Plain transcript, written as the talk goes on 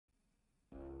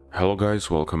Hello guys,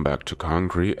 welcome back to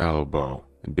Concrete Elbow.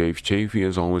 Dave Chaffee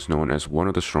is always known as one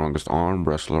of the strongest arm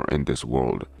wrestler in this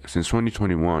world. Since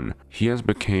 2021, he has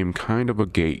become kind of a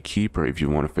gatekeeper if you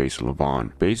want to face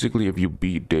Levan. Basically, if you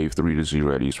beat Dave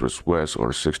 3-0 at East vs West or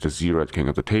 6-0 at King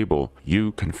of the Table,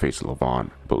 you can face Levan.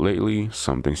 But lately,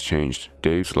 something's changed.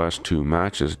 Dave's last two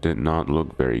matches did not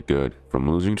look very good. From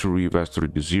losing to Revaz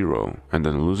 3-0 and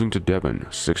then losing to Devon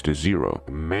 6-0,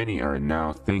 many are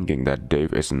now thinking that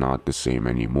Dave is not the same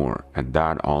anymore, and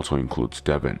that also includes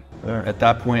Devon. At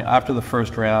that point, after the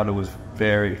first round, it was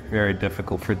very, very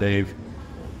difficult for Dave.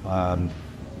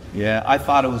 Yeah, I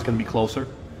thought it was going to be closer.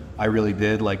 I really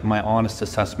did. Like, my honest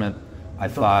assessment, I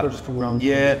thought,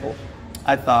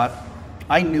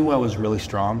 I knew I was really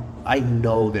strong. I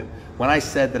know that when I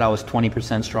said that I was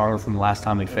 20% stronger from the last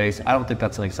time we faced, I don't think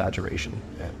that's an exaggeration.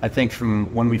 Yeah. I think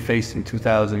from when we faced in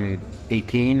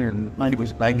 2018 or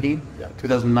 19? Yeah.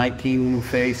 2019 when we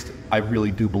faced, I really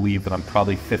do believe that I'm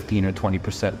probably 15 or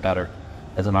 20% better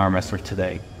as an arm wrestler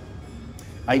today.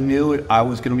 I knew I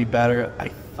was going to be better. I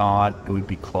thought it would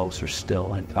be closer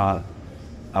still. I thought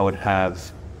I would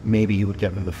have, maybe he would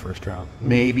get me in the first round.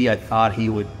 Maybe I thought he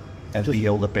would be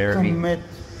able to bear me.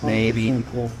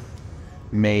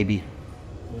 Maybe.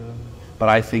 Yeah. But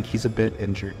I think he's a bit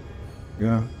injured.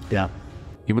 Yeah.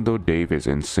 Even though Dave is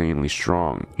insanely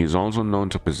strong, he's also known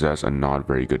to possess a not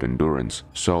very good endurance,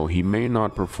 so he may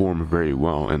not perform very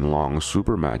well in long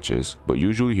super matches, but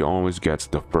usually he always gets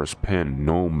the first pin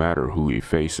no matter who he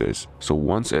faces. So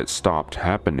once it stopped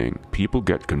happening, people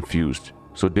get confused.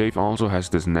 So Dave also has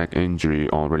this neck injury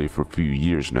already for a few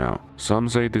years now. Some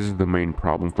say this is the main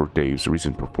problem for Dave's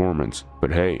recent performance,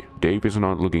 but hey, Dave is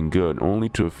not looking good only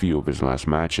to a few of his last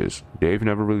matches. Dave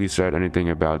never really said anything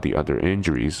about the other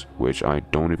injuries, which I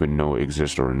don't even know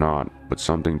exist or not, but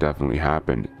something definitely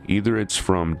happened. Either it's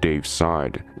from Dave's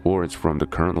side, or it's from the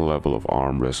current level of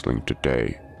arm wrestling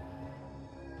today.